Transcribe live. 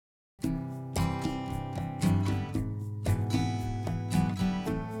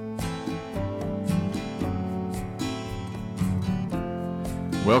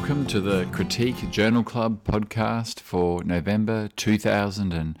Welcome to the Critique Journal Club podcast for November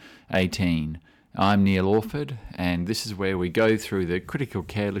 2018. I'm Neil Orford, and this is where we go through the critical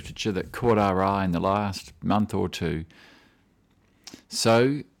care literature that caught our eye in the last month or two.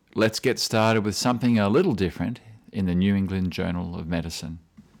 So let's get started with something a little different in the New England Journal of Medicine.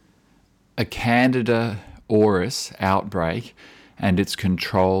 A Candida auris outbreak and its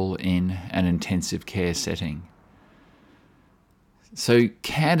control in an intensive care setting. So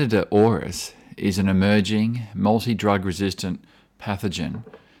Candida auris is an emerging multi-drug resistant pathogen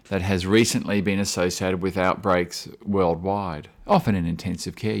that has recently been associated with outbreaks worldwide, often in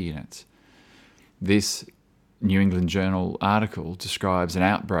intensive care units. This New England Journal article describes an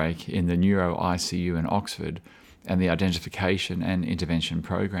outbreak in the Neuro ICU in Oxford and the identification and intervention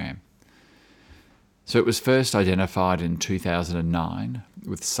program. So it was first identified in 2009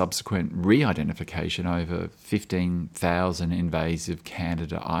 with subsequent re-identification over 15,000 invasive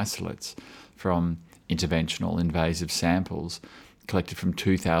Candida isolates from interventional invasive samples collected from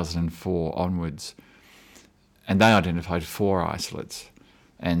 2004 onwards. And they identified 4 isolates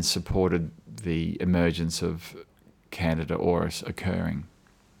and supported the emergence of Candida auris occurring.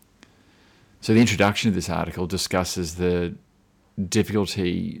 So the introduction of this article discusses the difficult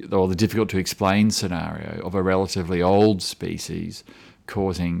to explain scenario of a relatively old species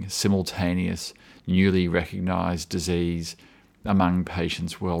causing simultaneous newly recognised disease among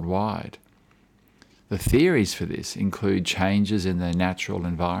patients worldwide. The theories for this include changes in the natural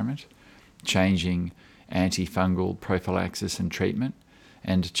environment, changing antifungal prophylaxis and treatment,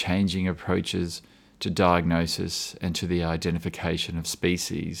 and changing approaches to diagnosis and to the identification of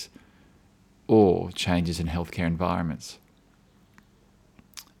species, or changes in healthcare environments.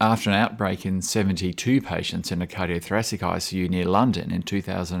 After an outbreak in 72 patients in a cardiothoracic ICU near London in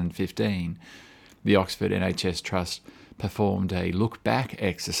 2015, the Oxford NHS Trust performed a look-back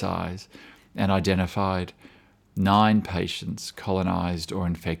exercise and identified 9 patients colonised or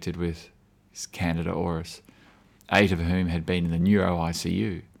infected with Candida auris, 8 of whom had been in the Neuro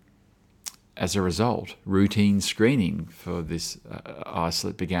ICU. As a result, routine screening for this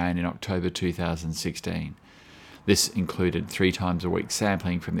isolate began in October 2016. This included 3 times a week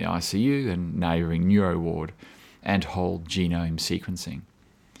sampling from the ICU and neighbouring neuro ward and whole genome sequencing.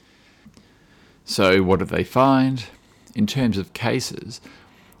 So what did they find? In terms of cases,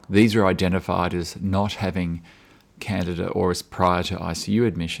 these were identified as not having Candida auris prior to ICU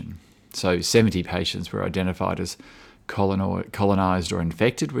admission. So 70 patients were identified as colonised or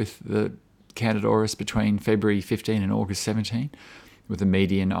infected with the Candida auris between February 15 and August 17, with a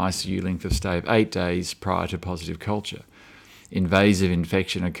median ICU length of stay of 8 days prior to positive culture. Invasive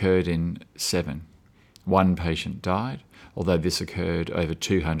infection occurred in 7. 1 patient died, although this occurred over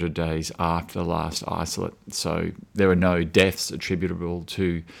 200 days after the last isolate, so there were no deaths attributable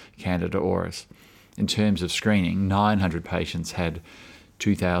to Candida auris. In terms of screening, 900 patients had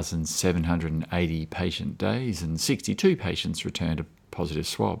 2,780 patient days and 62 patients returned a positive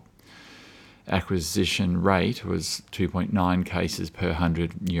swab. Acquisition rate was 2.9 cases per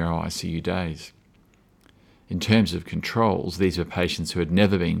 100 Neuro ICU days. In terms of controls, these were patients who had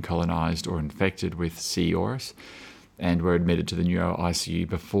never been colonised or infected with C. auris and were admitted to the Neuro ICU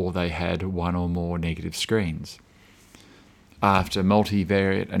before they had 1 or more negative screens. After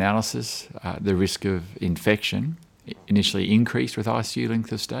multivariate analysis, the risk of infection initially increased with ICU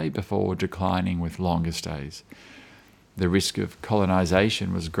length of stay before declining with longer stays. The risk of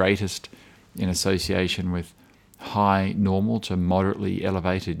colonisation was greatest in association with high normal to moderately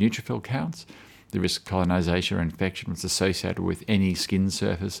elevated neutrophil counts. The risk of colonisation or infection was associated with any skin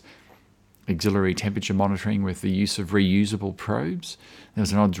surface auxiliary temperature monitoring with the use of reusable probes. There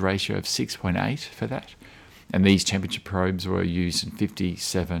was an odds ratio of 6.8 for that, and these temperature probes were used in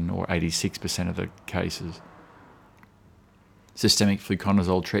 57 or 86% of the cases. Systemic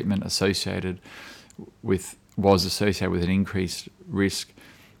fluconazole treatment was associated with an increased risk,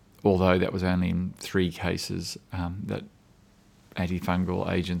 although that was only in 3 cases that antifungal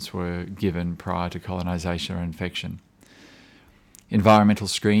agents were given prior to colonisation or infection. Environmental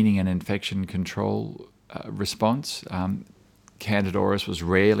screening and infection control response. Candida auris was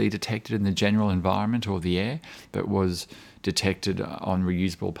rarely detected in the general environment or the air, but was detected on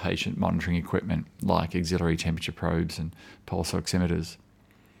reusable patient monitoring equipment like auxiliary temperature probes and pulse oximeters.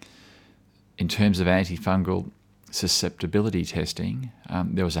 In terms of antifungal susceptibility testing,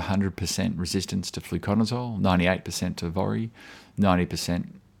 there was 100% resistance to fluconazole, 98% to Vori, 90%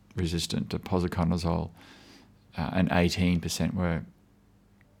 resistant to posaconazole, and 18% were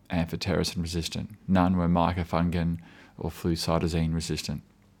amphotericin resistant. None were micafungin or flucytosine resistant.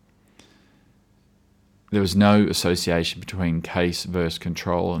 There was no association between case versus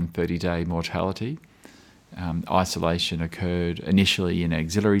control and 30-day mortality. Isolation occurred initially in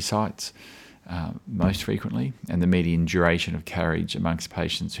auxiliary sites, most frequently, and the median duration of carriage amongst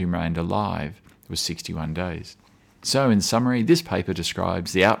patients who remained alive was 61 days. So, in summary, this paper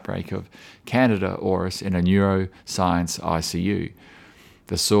describes the outbreak of Candida auris in a neuroscience ICU.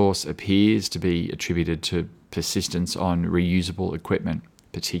 The source appears to be attributed to persistence on reusable equipment,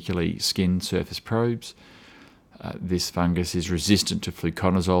 particularly skin surface probes. This fungus is resistant to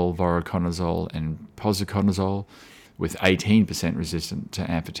fluconazole, voriconazole, and posaconazole, with 18% resistant to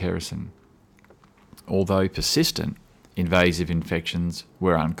amphotericin. Although persistent, invasive infections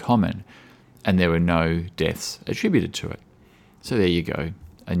were uncommon, and there were no deaths attributed to it. So there you go,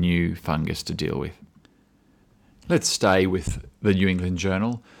 a new fungus to deal with. Let's stay with the New England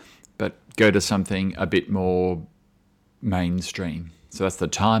Journal, but go to something a bit more mainstream. So that's the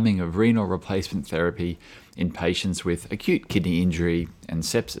timing of renal replacement therapy in patients with acute kidney injury and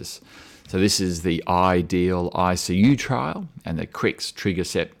sepsis. So this is the IDEAL ICU trial and the CRICS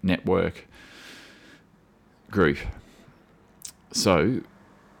TriggerSept network group. So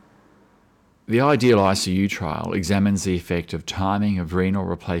the IDEAL ICU trial examines the effect of timing of renal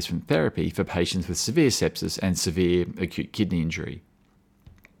replacement therapy for patients with severe sepsis and severe acute kidney injury.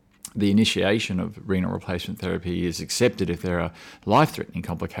 The initiation of renal replacement therapy is accepted if there are life-threatening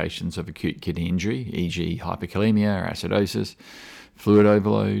complications of acute kidney injury, e.g. hyperkalemia or acidosis, fluid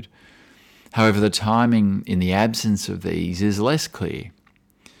overload. However, the timing in the absence of these is less clear.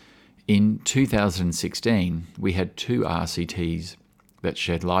 In 2016, we had 2 RCTs that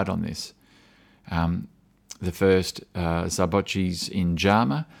shed light on this. The first, Zabotchis in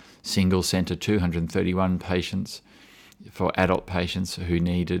JAMA, single-centre 231 patients, for adult patients who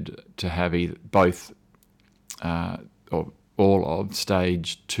needed to have either both or all of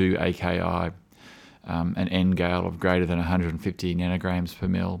stage 2 AKI, an N-Gale of greater than 150 nanograms per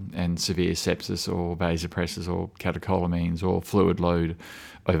mil, and severe sepsis or vasopressors or catecholamines or fluid load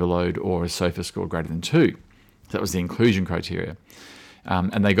overload or a SOFA score greater than 2. That was the inclusion criteria.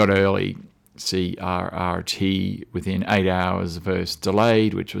 And they got early CRRT within 8 hours versus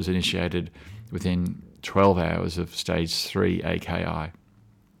delayed, which was initiated within 12 hours of stage 3 AKI.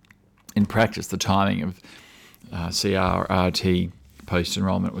 In practice, the timing of CRRT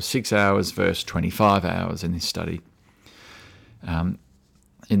post-enrollment was 6 hours versus 25 hours in this study.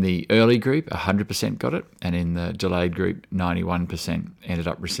 In the early group, 100% got it, and in the delayed group, 91% ended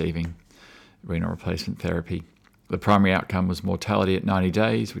up receiving renal replacement therapy. The primary outcome was mortality at 90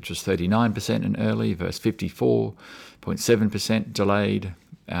 days, which was 39% in early versus 54.7% delayed,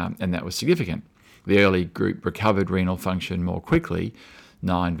 and that was significant. The early group recovered renal function more quickly,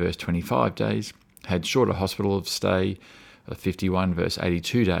 9 versus 25 days, had shorter hospital stay of 51 versus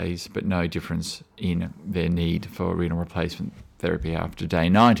 82 days, but no difference in their need for renal replacement therapy after day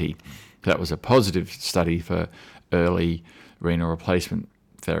 90. That was a positive study for early renal replacement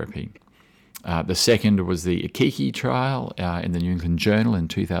therapy. The second was the Akiki trial in the New England Journal in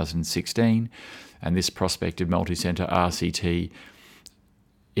 2016, and this prospective multi-centre RCT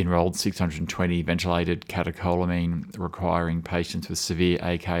enrolled 620 ventilated catecholamine requiring patients with severe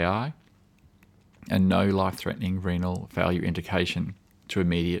AKI and no life-threatening renal failure indication to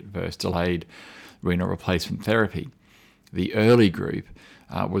immediate versus delayed renal replacement therapy. The early group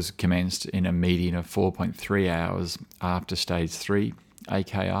was commenced in a median of 4.3 hours after stage 3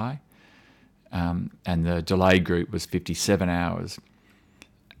 AKI, and the delayed group was 57 hours,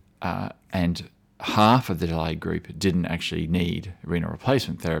 and half of the delayed group didn't actually need renal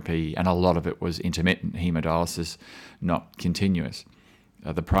replacement therapy, and a lot of it was intermittent hemodialysis, not continuous.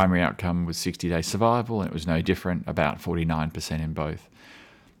 The primary outcome was 60-day survival, and it was no different, about 49% in both.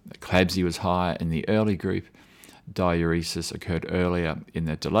 CLABSI was higher in the early group, diuresis occurred earlier in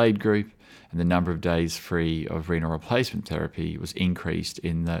the delayed group, and the number of days free of renal replacement therapy was increased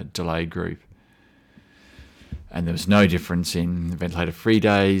in the delayed group. And there was no difference in ventilator-free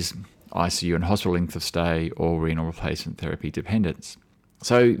days, ICU and hospital length of stay, or renal replacement therapy dependence.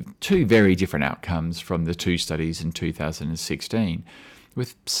 So 2 very different outcomes from the 2 studies in 2016,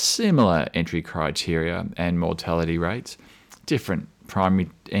 with similar entry criteria and mortality rates, different primary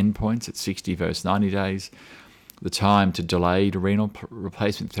endpoints at 60 versus 90 days. The time to delayed renal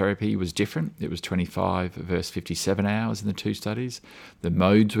replacement therapy was different. It was 25 versus 57 hours in the 2 studies. The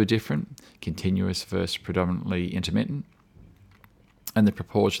modes were different, continuous versus predominantly intermittent. And the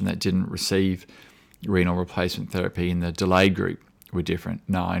proportion that didn't receive renal replacement therapy in the delayed group were different,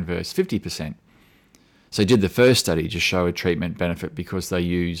 9 versus 50%. So did the first study just show a treatment benefit because they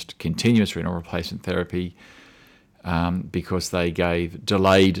used continuous renal replacement therapy, because they gave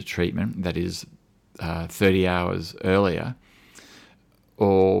delayed treatment, that is, 30 hours earlier,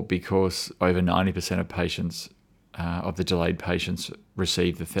 or because over 90% of patients, of the delayed patients,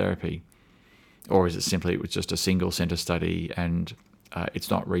 received the therapy? Or is it simply it was just a single centre study and it's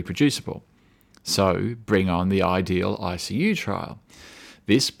not reproducible? So bring on the IDEAL ICU trial.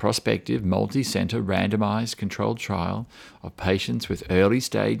 This prospective multi-centre randomised controlled trial of patients with early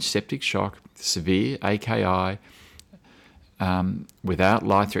stage septic shock, severe AKI, without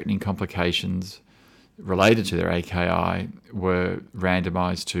life-threatening complications related to their AKI, were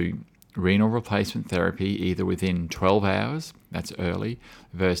randomised to renal replacement therapy either within 12 hours, that's early,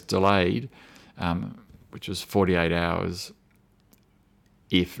 versus delayed, which was 48 hours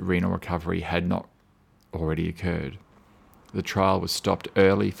if renal recovery had not already occurred. The trial was stopped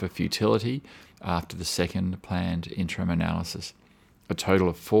early for futility after the second planned interim analysis. A total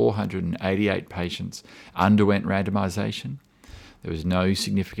of 488 patients underwent randomisation. There was no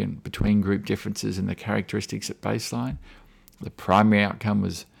significant between-group differences in the characteristics at baseline. The primary outcome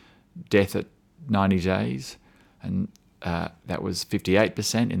was death at 90 days, and that was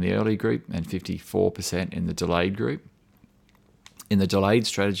 58% in the early group and 54% in the delayed group. In the delayed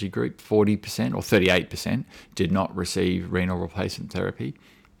strategy group, 40% or 38% did not receive renal replacement therapy.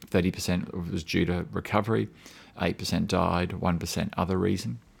 30% was due to recovery, 8% died, 1% other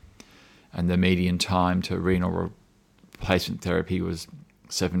reason. And the median time to renal replacement therapy was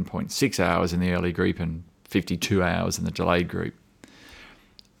 7.6 hours in the early group and 52 hours in the delayed group.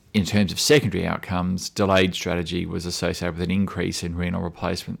 In terms of secondary outcomes, delayed strategy was associated with an increase in renal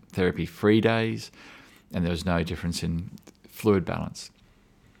replacement therapy free days, and there was no difference in fluid balance.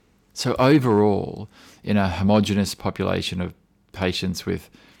 So overall, in a homogeneous population of patients with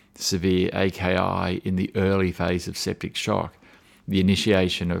severe AKI in the early phase of septic shock, the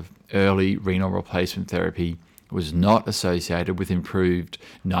initiation of early renal replacement therapy was not associated with improved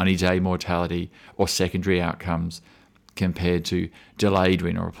 90-day mortality or secondary outcomes compared to delayed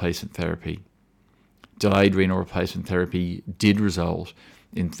renal replacement therapy. Delayed renal replacement therapy did result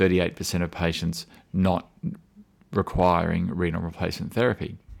in 38% of patients not requiring renal replacement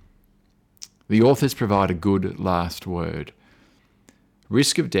therapy. The authors provide a good last word.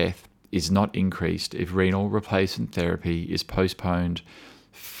 Risk of death is not increased if renal replacement therapy is postponed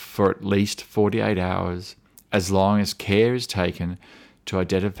for at least 48 hours, as long as care is taken to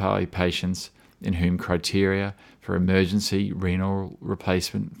identify patients in whom criteria for emergency renal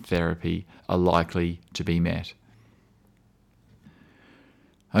replacement therapy are likely to be met.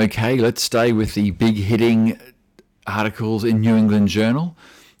 Okay, let's stay with the big hitting articles in New England Journal.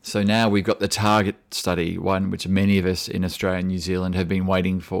 So now we've got the Target study, one which many of us in Australia and New Zealand have been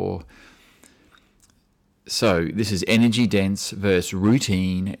waiting for. So this is energy dense versus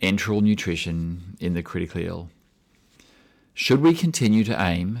routine enteral nutrition in the critically ill. Should we continue to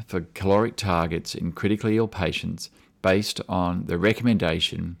aim for caloric targets in critically ill patients based on the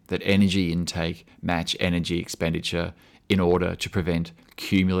recommendation that energy intake match energy expenditure in order to prevent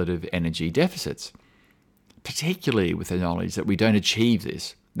cumulative energy deficits? Particularly with the knowledge that we don't achieve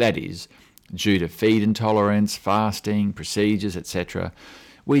this, that is, due to feed intolerance, fasting, procedures, etc.,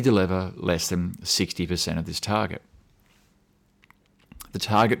 we deliver less than 60% of this target. The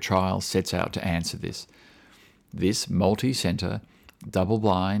Target trial sets out to answer this. This multi-centre,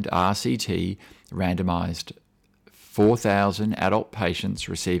 double-blind RCT randomised 4,000 adult patients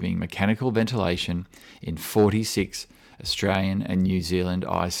receiving mechanical ventilation in 46 Australian and New Zealand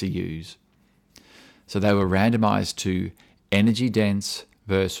ICUs. So they were randomised to energy dense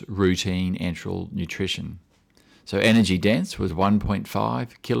versus routine enteral nutrition. So energy dense was 1.5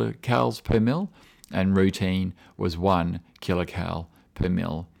 kilocalories per mil and routine was 1 kilocal per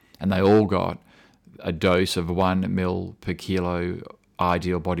mil. And they all got a dose of 1 mil per kilo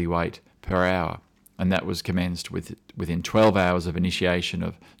ideal body weight per hour. And that was commenced within 12 hours of initiation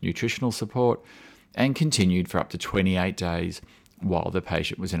of nutritional support and continued for up to 28 days while the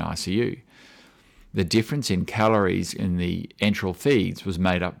patient was in ICU. The difference in calories in the enteral feeds was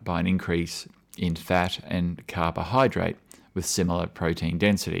made up by an increase in fat and carbohydrate with similar protein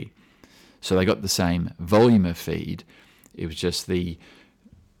density. So they got the same volume of feed. It was just the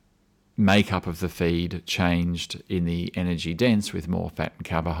makeup of the feed changed in the energy dense with more fat and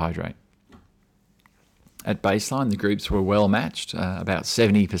carbohydrate. At baseline, the groups were well matched. About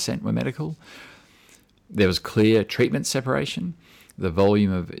 70% were medical. There was clear treatment separation. The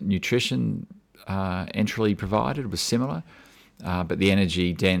volume of nutrition enterally provided was similar, but the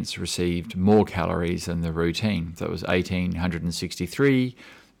energy dense received more calories than the routine. So it was 1,863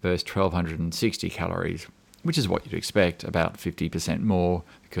 versus 1,260 calories, which is what you'd expect, about 50% more,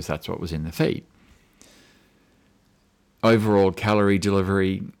 because that's what was in the feed. Overall calorie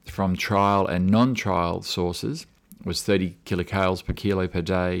delivery from trial and non-trial sources was 30 kilocalories per kilo per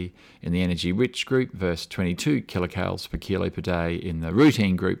day in the energy-rich group versus 22 kilocalories per kilo per day in the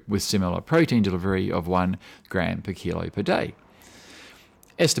routine group, with similar protein delivery of 1 gram per kilo per day.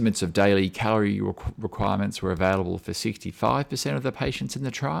 Estimates of daily calorie requirements were available for 65% of the patients in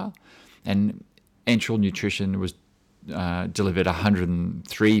the trial, and enteral nutrition was delivered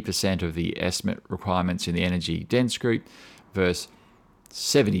 103% of the estimate requirements in the energy-dense group versus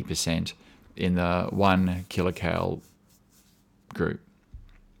 70% in the 1 kilocal group.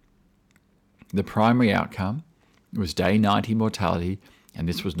 The primary outcome was day 90 mortality, and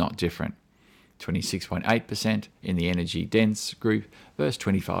this was not different. 26.8% in the energy-dense group versus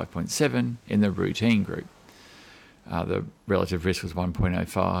 25.7% in the routine group. The relative risk was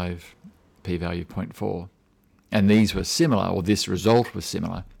 1.05, p-value 0.4. And these were similar, or this result was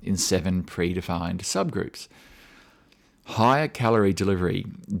similar, in 7 predefined subgroups. Higher calorie delivery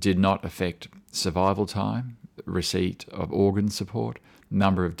did not affect survival time, receipt of organ support,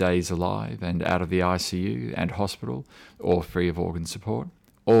 number of days alive and out of the ICU and hospital or free of organ support,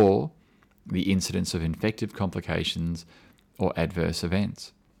 or the incidence of infective complications or adverse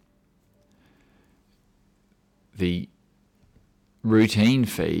events. The routine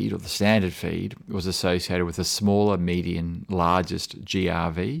feed, or the standard feed, was associated with a smaller median largest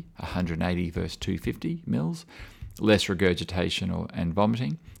GRV, 180 versus 250 mils, less regurgitation and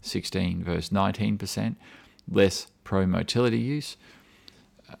vomiting, 16 versus 19%, less pro-motility use,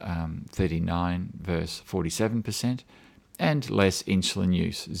 39 versus 47%, and less insulin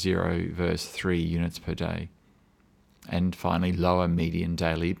use, 0 versus 3 units per day. And finally, lower median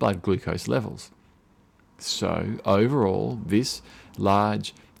daily blood glucose levels. So overall, this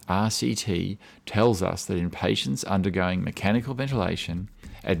large RCT tells us that in patients undergoing mechanical ventilation,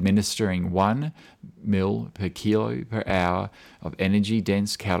 administering 1 ml per kilo per hour of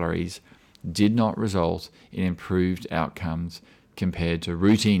energy-dense calories did not result in improved outcomes compared to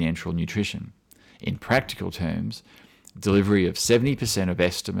routine enteral nutrition. In practical terms, delivery of 70% of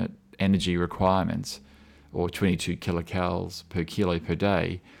estimate energy requirements, or 22 kilocalories per kilo per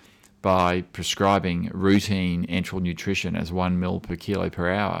day, by prescribing routine enteral nutrition as 1 ml per kilo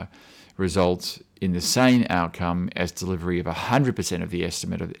per hour results in the same outcome as delivery of 100% of the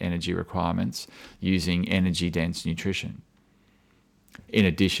estimate of energy requirements using energy-dense nutrition. In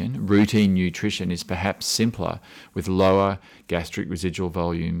addition, routine nutrition is perhaps simpler with lower gastric residual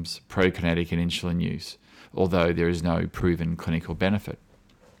volumes, prokinetic and insulin use, although there is no proven clinical benefit.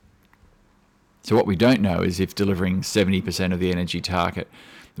 So what we don't know is if delivering 70% of the energy target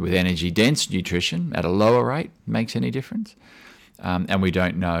with energy-dense nutrition at a lower rate makes any difference. And we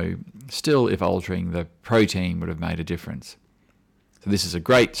don't know still if altering the protein would have made a difference. So this is a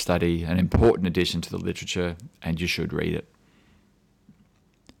great study, an important addition to the literature, and you should read it.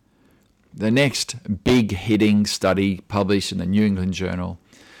 The next big hitting study published in the New England Journal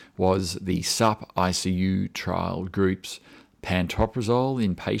was the SUP-ICU trial group's pantoprazole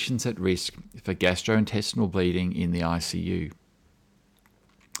in patients at risk for gastrointestinal bleeding in the ICU.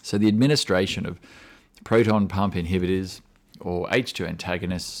 So the administration of proton pump inhibitors or H2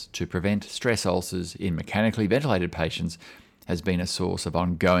 antagonists to prevent stress ulcers in mechanically ventilated patients has been a source of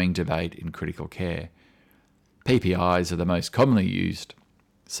ongoing debate in critical care. PPIs are the most commonly used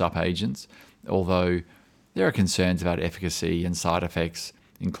SUP agents, although there are concerns about efficacy and side effects,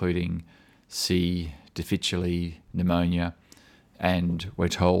 including C. difficile pneumonia, and we're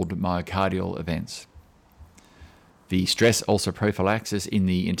told myocardial events. The stress ulcer prophylaxis in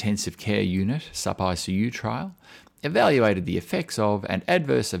the intensive care unit SUP-ICU trial evaluated the effects of and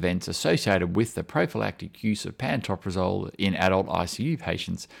adverse events associated with the prophylactic use of pantoprazole in adult ICU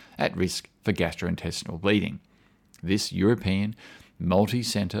patients at risk for gastrointestinal bleeding. This European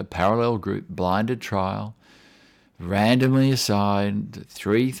multi-centre parallel group blinded trial randomly assigned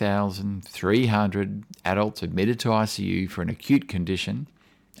 3,300 adults admitted to ICU for an acute condition,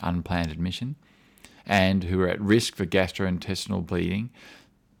 unplanned admission, and who are at risk for gastrointestinal bleeding,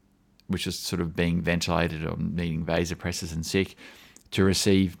 which is sort of being ventilated or needing vasopressors and sick, to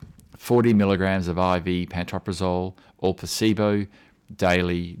receive 40 milligrams of IV pantoprazole or placebo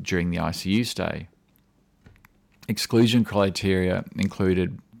daily during the ICU stay. Exclusion criteria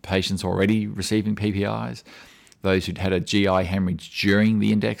included patients already receiving PPIs, those who'd had a GI hemorrhage during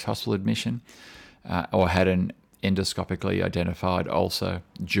the index hospital admission, or had an endoscopically identified ulcer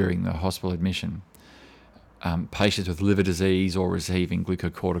during the hospital admission. Patients with liver disease or receiving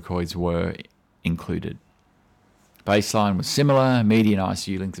glucocorticoids were included. Baseline was similar. Median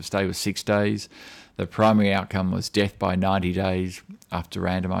ICU length of stay was 6 days. The primary outcome was death by 90 days after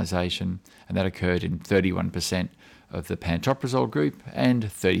randomization, and that occurred in 31% of the pantoprazole group and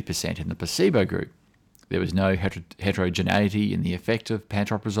 30% in the placebo group. There was no heterogeneity in the effect of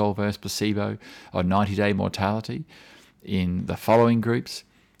pantoprazole versus placebo on 90-day mortality in the following groups.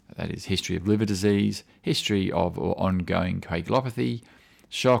 That is history of liver disease, history of or ongoing coagulopathy,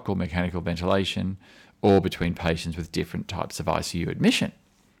 shock or mechanical ventilation, or between patients with different types of ICU admission.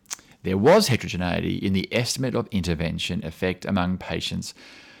 There was heterogeneity in the estimate of intervention effect among patients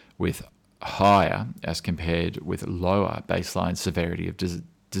with higher as compared with lower baseline severity of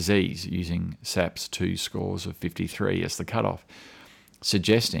disease using SAPS-2 scores of 53 as the cutoff,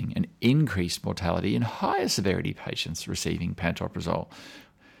 suggesting an increased mortality in higher severity patients receiving pantoprazole.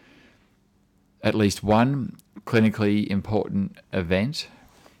 At least one clinically important event,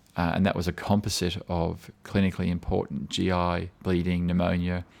 and that was a composite of clinically important GI bleeding,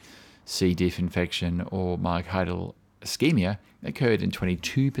 pneumonia, C. diff infection, or myocardial ischemia, occurred in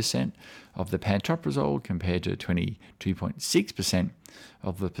 22% of the pantoprazole compared to 22.6%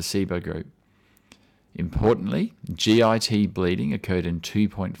 of the placebo group. Importantly, GIT bleeding occurred in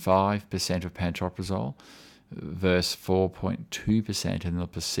 2.5% of pantoprazole versus 4.2% in the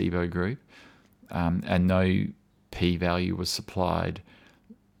placebo group, and no p-value was supplied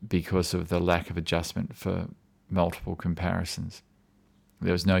because of the lack of adjustment for multiple comparisons.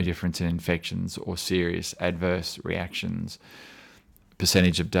 There was no difference in infections or serious adverse reactions,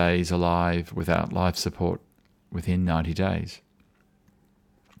 percentage of days alive without life support within 90 days.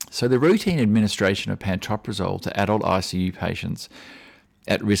 So the routine administration of pantoprazole to adult ICU patients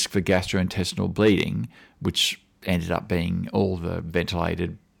at risk for gastrointestinal bleeding, which ended up being all the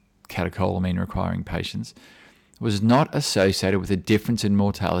ventilated catecholamine requiring patients, was not associated with a difference in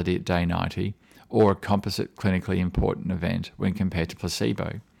mortality at day 90 or a composite clinically important event when compared to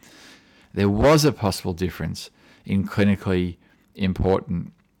placebo. There was a possible difference in clinically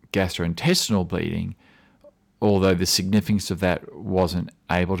important gastrointestinal bleeding, although the significance of that wasn't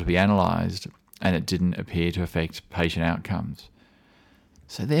able to be analysed and it didn't appear to affect patient outcomes.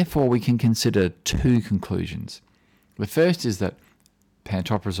 So therefore we can consider two conclusions. The first is that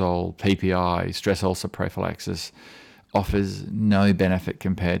pantoprazole, PPI, stress ulcer prophylaxis offers no benefit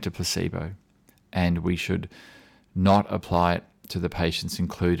compared to placebo, and we should not apply it to the patients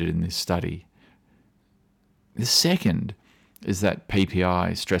included in this study. The second is that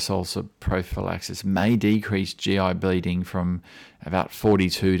PPI, stress ulcer prophylaxis, may decrease GI bleeding from about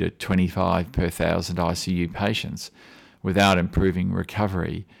 42 to 25 per 1,000 ICU patients without improving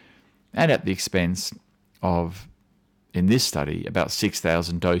recovery, and at the expense of, in this study, about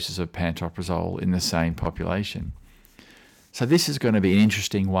 6,000 doses of pantoprazole in the same population. So this is going to be an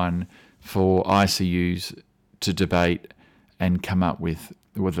interesting one for ICUs to debate and come up with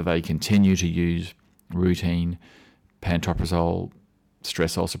whether they continue to use routine pantoprazole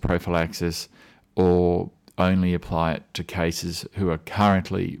stress ulcer prophylaxis or only apply it to cases who are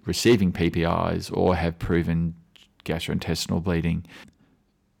currently receiving PPIs or have proven gastrointestinal bleeding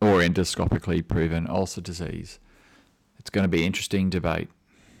or endoscopically proven ulcer disease. It's going to be an interesting debate.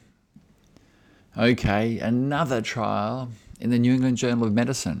 Okay, another trial in the New England Journal of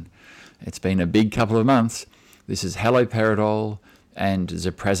Medicine. It's been a big couple of months. This is haloperidol and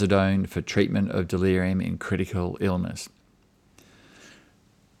ziprasidone for treatment of delirium in critical illness.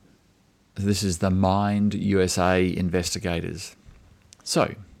 This is the MIND USA investigators.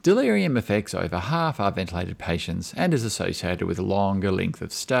 So, delirium affects over half our ventilated patients and is associated with a longer length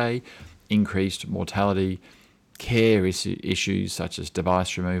of stay, increased mortality, care issues such as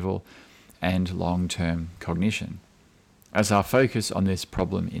device removal, and long-term cognition. As our focus on this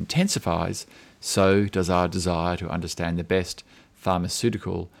problem intensifies, so does our desire to understand the best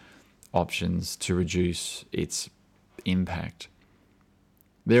pharmaceutical options to reduce its impact.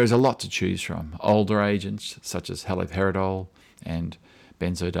 There is a lot to choose from: older agents such as haloperidol and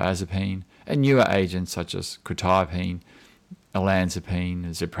benzodiazepine, and newer agents such as quetiapine, olanzapine,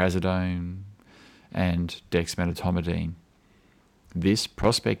 ziprasidone, and dexmedetomidine. This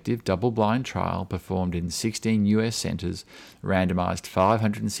prospective double-blind trial performed in 16 US centres randomised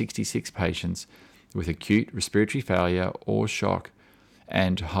 566 patients with acute respiratory failure or shock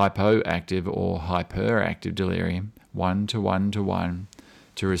and hypoactive or hyperactive delirium 1:1:1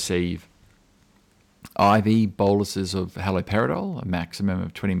 to receive IV boluses of haloperidol, a maximum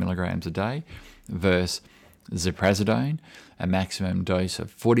of 20 milligrams a day, versus ziprasidone, a maximum dose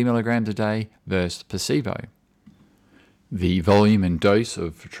of 40 milligrams a day, versus placebo. The volume and dose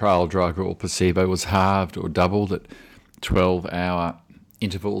of trial drug or placebo was halved or doubled at 12-hour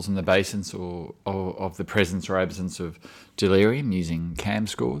intervals in the basis of the presence or absence of delirium using CAM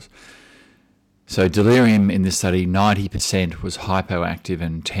scores. So delirium in this study, 90% was hypoactive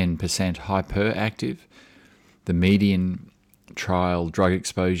and 10% hyperactive. The median trial drug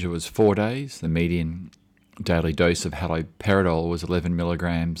exposure was 4 days. The median daily dose of haloperidol was 11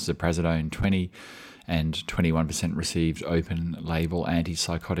 milligrams, ziprasidone 20, and 21% received open-label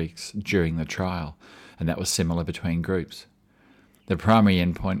antipsychotics during the trial, and that was similar between groups. The primary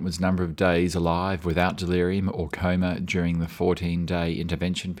endpoint was number of days alive without delirium or coma during the 14-day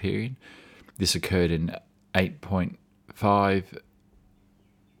intervention period. This occurred in 8.5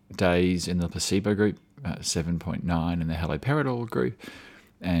 days in the placebo group, 7.9 in the haloperidol group,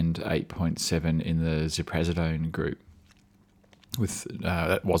 and 8.7 in the ziprasidone group.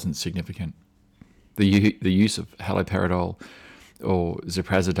 That wasn't significant. The use of haloperidol or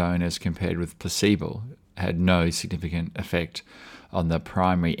ziprasidone as compared with placebo had no significant effect on the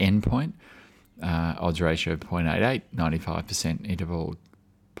primary endpoint. Odds ratio of 0.88, 95% interval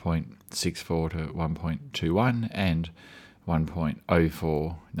 0.64 to 1.21, and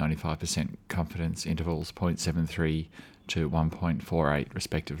 1.04, 95% confidence intervals 0.73 to 1.48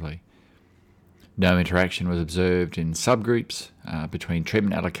 respectively. No interaction was observed in subgroups between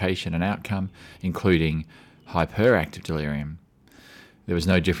treatment allocation and outcome, including hyperactive delirium. There was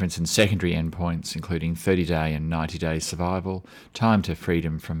no difference in secondary endpoints, including 30-day and 90-day survival, time to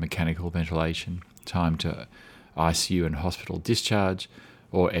freedom from mechanical ventilation, time to ICU and hospital discharge,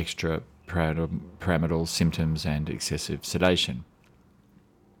 or extrapyramidal symptoms and excessive sedation.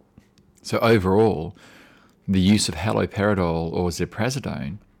 So overall, the use of haloperidol or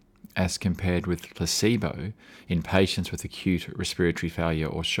ziprasidone as compared with placebo in patients with acute respiratory failure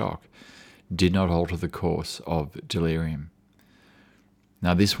or shock did not alter the course of delirium.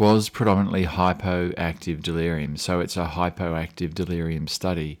 Now, this was predominantly hypoactive delirium, so it's a hypoactive delirium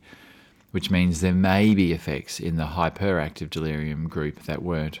study, which means there may be effects in the hyperactive delirium group that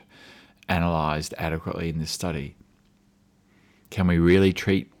weren't analysed adequately in this study. Can we really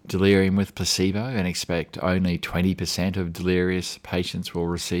treat delirium with placebo and expect only 20% of delirious patients will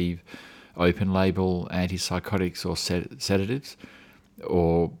receive open-label antipsychotics or sedatives?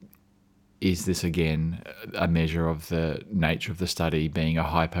 Or is this, again, a measure of the nature of the study being a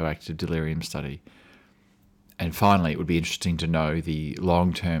hypoactive delirium study? And finally, it would be interesting to know the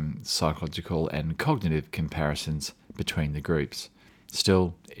long-term psychological and cognitive comparisons between the groups.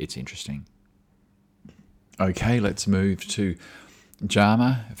 Still, it's interesting. Okay, let's move to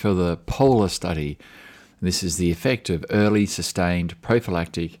JAMA for the POLAR study. This is the effect of early sustained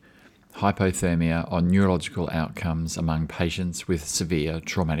prophylactic hypothermia on neurological outcomes among patients with severe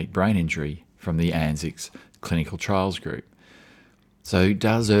traumatic brain injury from the ANZICS clinical trials group. So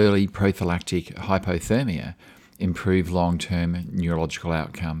does early prophylactic hypothermia improve long-term neurological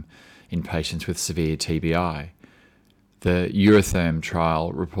outcome in patients with severe TBI? The Eurotherm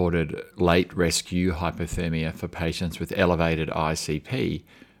trial reported late rescue hypothermia for patients with elevated ICP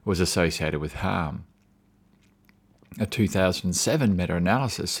was associated with harm. A 2007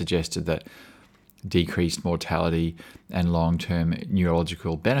 meta-analysis suggested that decreased mortality and long-term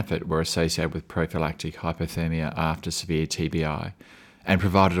neurological benefit were associated with prophylactic hypothermia after severe TBI and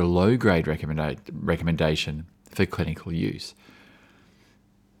provided a low-grade recommendation for clinical use.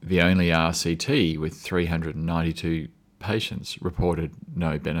 The only RCT with 392 patients reported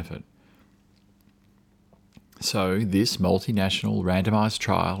no benefit. So this multinational randomized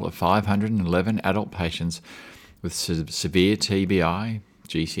trial of 511 adult patients with severe TBI,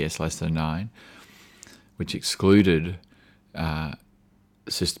 GCS less than 9, which excluded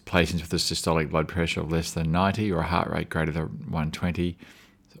patients with a systolic blood pressure of less than 90 or a heart rate greater than 120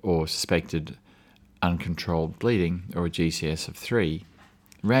 or suspected uncontrolled bleeding or a GCS of 3,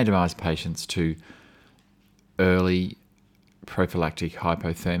 randomized patients to early prophylactic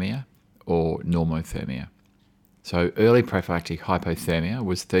hypothermia or normothermia. So early prophylactic hypothermia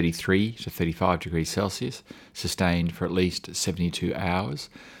was 33 to 35 degrees Celsius, sustained for at least 72 hours,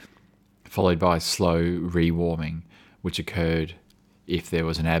 followed by slow rewarming, which occurred if there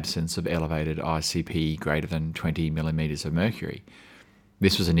was an absence of elevated ICP greater than 20 millimeters of mercury.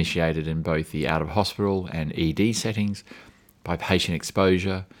 This was initiated in both the out-of-hospital and ED settings by patient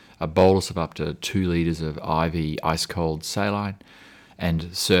exposure, a bolus of up to 2 litres of IV ice-cold saline,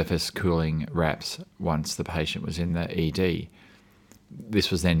 and surface cooling wraps once the patient was in the ED. This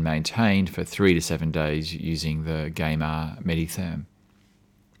was then maintained for 3 to 7 days using the GAMAR Meditherm.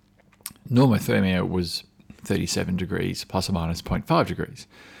 Normothermia was 37 degrees plus or minus 0.5 degrees.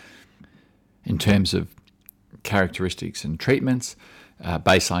 In terms of characteristics and treatments,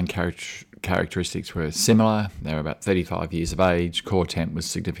 baseline characteristics were similar. They were about 35 years of age. Core temp was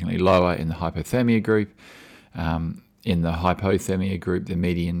significantly lower in the hypothermia group. In the hypothermia group, the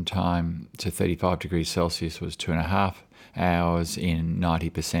median time to 35 degrees Celsius was 2.5 hours in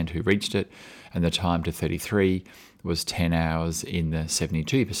 90% who reached it, and the time to 33 was 10 hours in the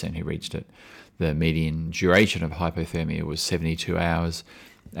 72% who reached it. The median duration of hypothermia was 72 hours,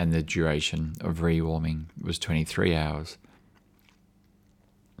 and the duration of rewarming was 23 hours.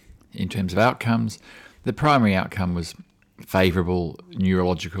 In terms of outcomes, the primary outcome was favourable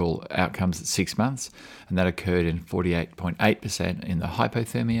neurological outcomes at 6 months, and that occurred in 48.8% in the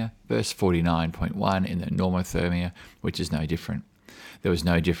hypothermia versus 49.1% in the normothermia, which is no different. There was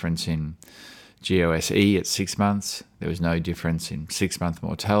no difference in GOSE at 6 months, there was no difference in 6-month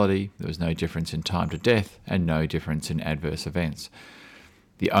mortality, there was no difference in time to death, and no difference in adverse events.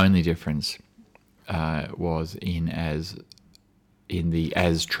 The only difference was in the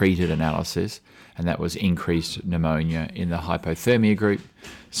as treated analysis, and that was increased pneumonia in the hypothermia group,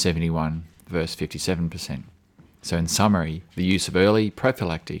 71 versus 57%. So in summary, the use of early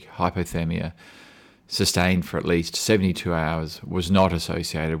prophylactic hypothermia sustained for at least 72 hours was not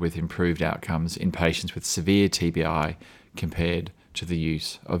associated with improved outcomes in patients with severe TBI compared to the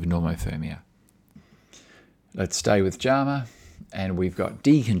use of normothermia. Let's stay with JAMA, and we've got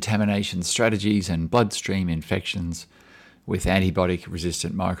decontamination strategies and bloodstream infections with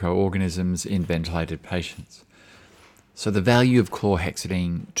antibiotic-resistant microorganisms in ventilated patients. So the value of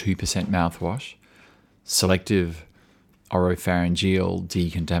chlorhexidine 2% mouthwash, selective oropharyngeal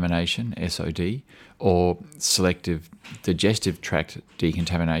decontamination, SOD, or selective digestive tract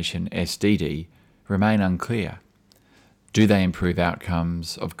decontamination, SDD, remain unclear. Do they improve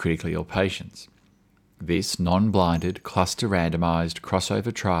outcomes of critically ill patients? This non-blinded, cluster-randomised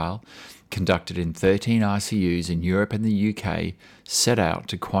crossover trial conducted in 13 ICUs in Europe and the UK set out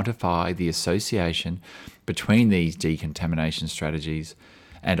to quantify the association between these decontamination strategies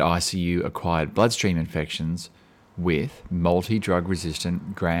and ICU-acquired bloodstream infections with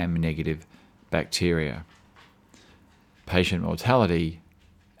multi-drug-resistant gram-negative bacteria, patient mortality,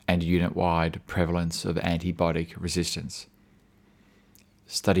 and unit-wide prevalence of antibiotic resistance.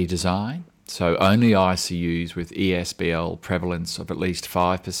 Study design: so only ICUs with ESBL prevalence of at least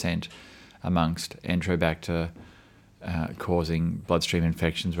 5% amongst Enterobacter causing bloodstream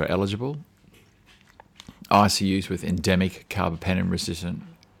infections were eligible. ICUs with endemic carbapenem-resistant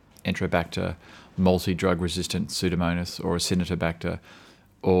Enterobacter, multi-drug-resistant Pseudomonas or Acinetobacter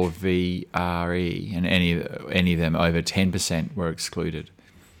or VRE, and any of them over 10% were excluded.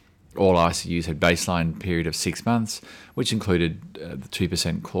 All ICUs had baseline period of 6 months, which included the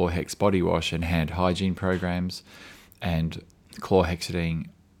 2% Chlorhex body wash and hand hygiene programs, and chlorhexidine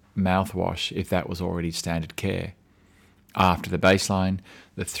mouthwash if that was already standard care. After the baseline,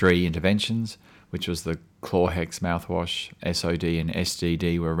 the 3 interventions, which was the Chlorhex mouthwash, SOD and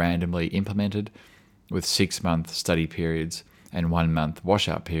SDD, were randomly implemented with 6-month study periods and 1-month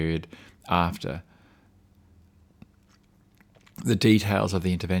washout period after. The details of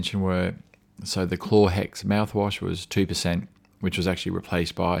the intervention were, so the Chlorhex mouthwash was 2%, which was actually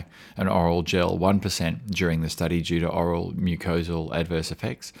replaced by an oral gel 1% during the study due to oral mucosal adverse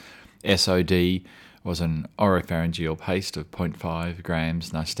effects. SOD was an oropharyngeal paste of 0.5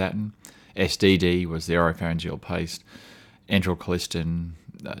 grams nystatin. SDD was the oropharyngeal paste, enteral colistin,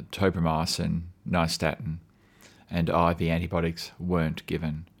 tobramycin, nystatin, and IV antibiotics weren't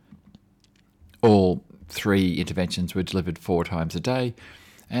given. All 3 interventions were delivered 4 times a day,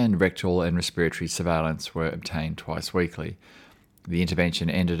 and rectal and respiratory surveillance were obtained twice weekly. The intervention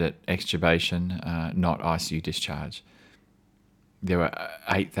ended at extubation, not ICU discharge. There were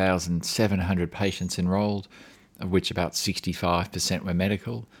 8,700 patients enrolled, of which about 65% were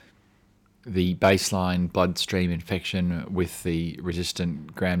medical. The baseline bloodstream infection with the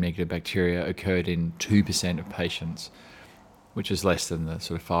resistant gram-negative bacteria occurred in 2% of patients, which is less than the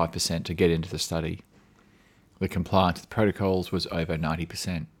sort of 5% to get into the study. The compliance with protocols was over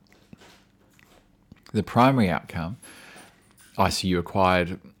 90%. The primary outcome,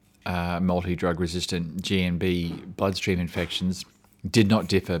 ICU-acquired multi-drug-resistant GNB bloodstream infections, did not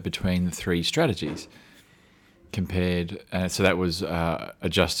differ between the 3 strategies. So that was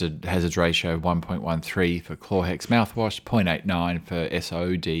adjusted hazards ratio of 1.13 for Chlorhex mouthwash, 0.89 for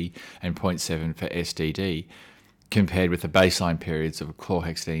SOD, and 0.7 for SDD, compared with the baseline periods of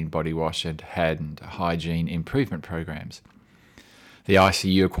chlorhexidine body wash and hand hygiene improvement programs. The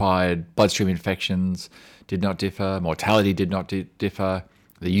ICU-acquired bloodstream infections did not differ, mortality did not differ,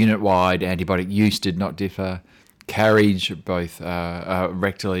 the unit-wide antibiotic use did not differ, carriage, both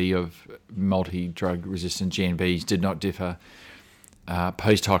rectally of multi-drug-resistant GNBs, did not differ.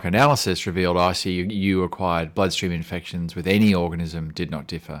 Post-hoc analysis revealed ICU-acquired bloodstream infections with any organism did not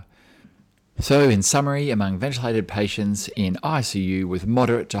differ. So, in summary, among ventilated patients in ICU with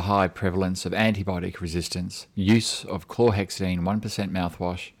moderate to high prevalence of antibiotic resistance, use of chlorhexidine 1%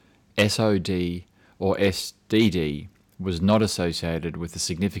 mouthwash, SOD or SDD, was not associated with a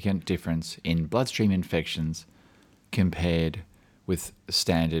significant difference in bloodstream infections compared with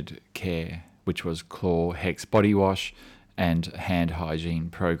standard care, which was Chlorhex body wash and hand hygiene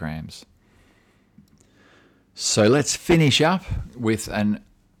programs. So let's finish up with an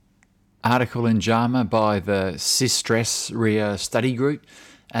article in JAMA by the Cystress RIA study group,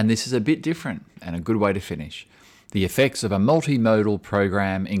 and this is a bit different and a good way to finish. The effects of a multimodal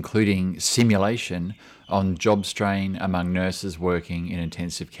program including simulation on job strain among nurses working in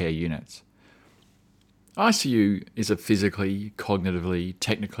intensive care units. ICU is a physically, cognitively,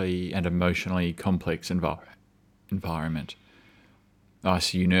 technically and emotionally complex environment.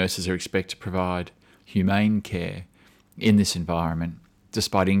 ICU nurses are expected to provide humane care in this environment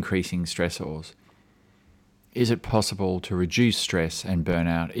despite increasing stressors. Is it possible to reduce stress and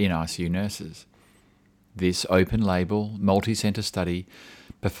burnout in ICU nurses? This open-label, multi-centre study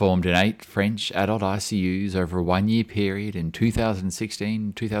performed in 8 French adult ICUs over a 1-year period in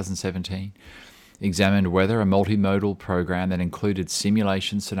 2016-2017 examined whether a multimodal program that included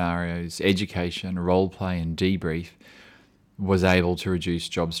simulation scenarios, education, role play and debrief was able to reduce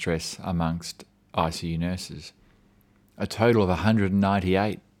job stress amongst ICU nurses. A total of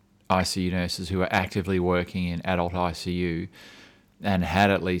 198 ICU nurses who were actively working in adult ICU and had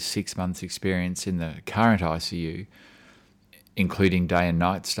at least 6 months' experience in the current ICU, including day and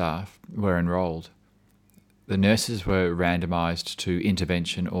night staff, were enrolled. The nurses were randomised to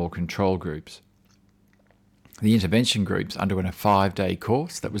intervention or control groups. The intervention groups underwent a 5-day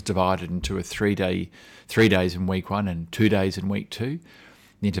course that was divided into a 3 days in week 1 and 2 days in week 2.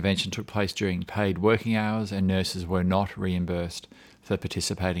 The intervention took place during paid working hours and nurses were not reimbursed for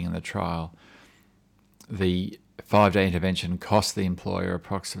participating in the trial. The 5-day intervention cost the employer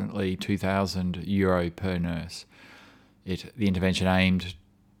approximately €2,000 per nurse. The intervention aimed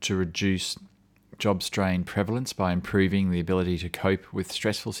to reduce job strain prevalence by improving the ability to cope with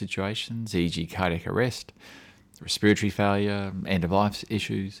stressful situations, e.g. cardiac arrest, respiratory failure, end-of-life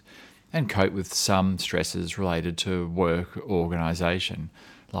issues, and cope with some stresses related to work organisation,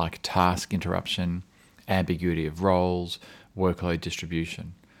 like task interruption, ambiguity of roles, workload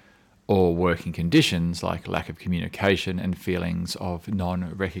distribution, or working conditions like lack of communication and feelings of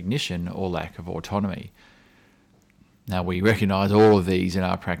non-recognition or lack of autonomy. Now, we recognise all of these in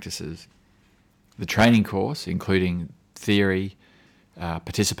our practices. The training course, including theory,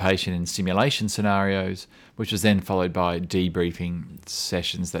 participation in simulation scenarios, which was then followed by debriefing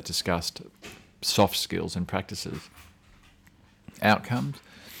sessions that discussed soft skills and practices. Outcomes.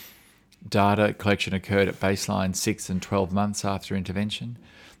 Data collection occurred at baseline 6 and 12 months after intervention.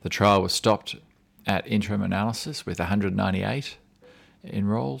 The trial was stopped at interim analysis with 198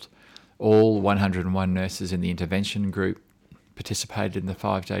 enrolled. All 101 nurses in the intervention group participated in the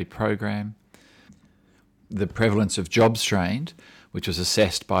 5-day program. The prevalence of job strain, which was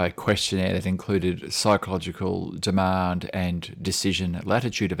assessed by a questionnaire that included psychological demand and decision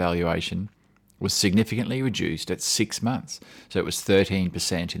latitude evaluation, was significantly reduced at 6 months. So it was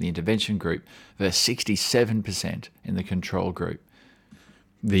 13% in the intervention group versus 67% in the control group.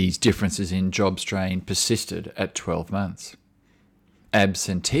 These differences in job strain persisted at 12 months.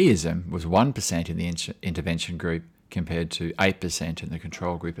 Absenteeism was 1% in the intervention group compared to 8% in the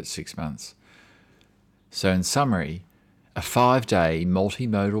control group at 6 months. So in summary, a 5-day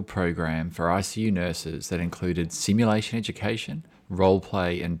multimodal program for ICU nurses that included simulation education, role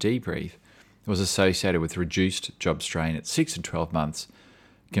play and debrief was associated with reduced job strain at 6 and 12 months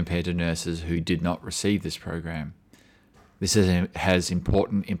compared to nurses who did not receive this program. This has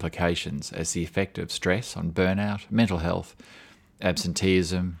important implications as the effect of stress on burnout, mental health,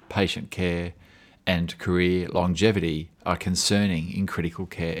 absenteeism, patient care, and career longevity are concerning in critical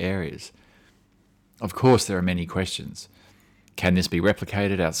care areas. Of course, there are many questions. Can this be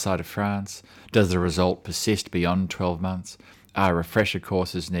replicated outside of France? Does the result persist beyond 12 months? Are refresher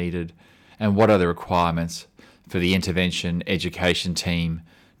courses needed? And what are the requirements for the intervention education team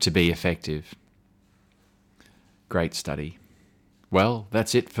to be effective? Great study. Well,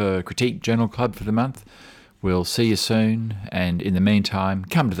 that's it for Critique Journal Club for the month. We'll see you soon, and in the meantime,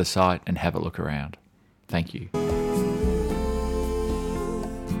 come to the site and have a look around. Thank you.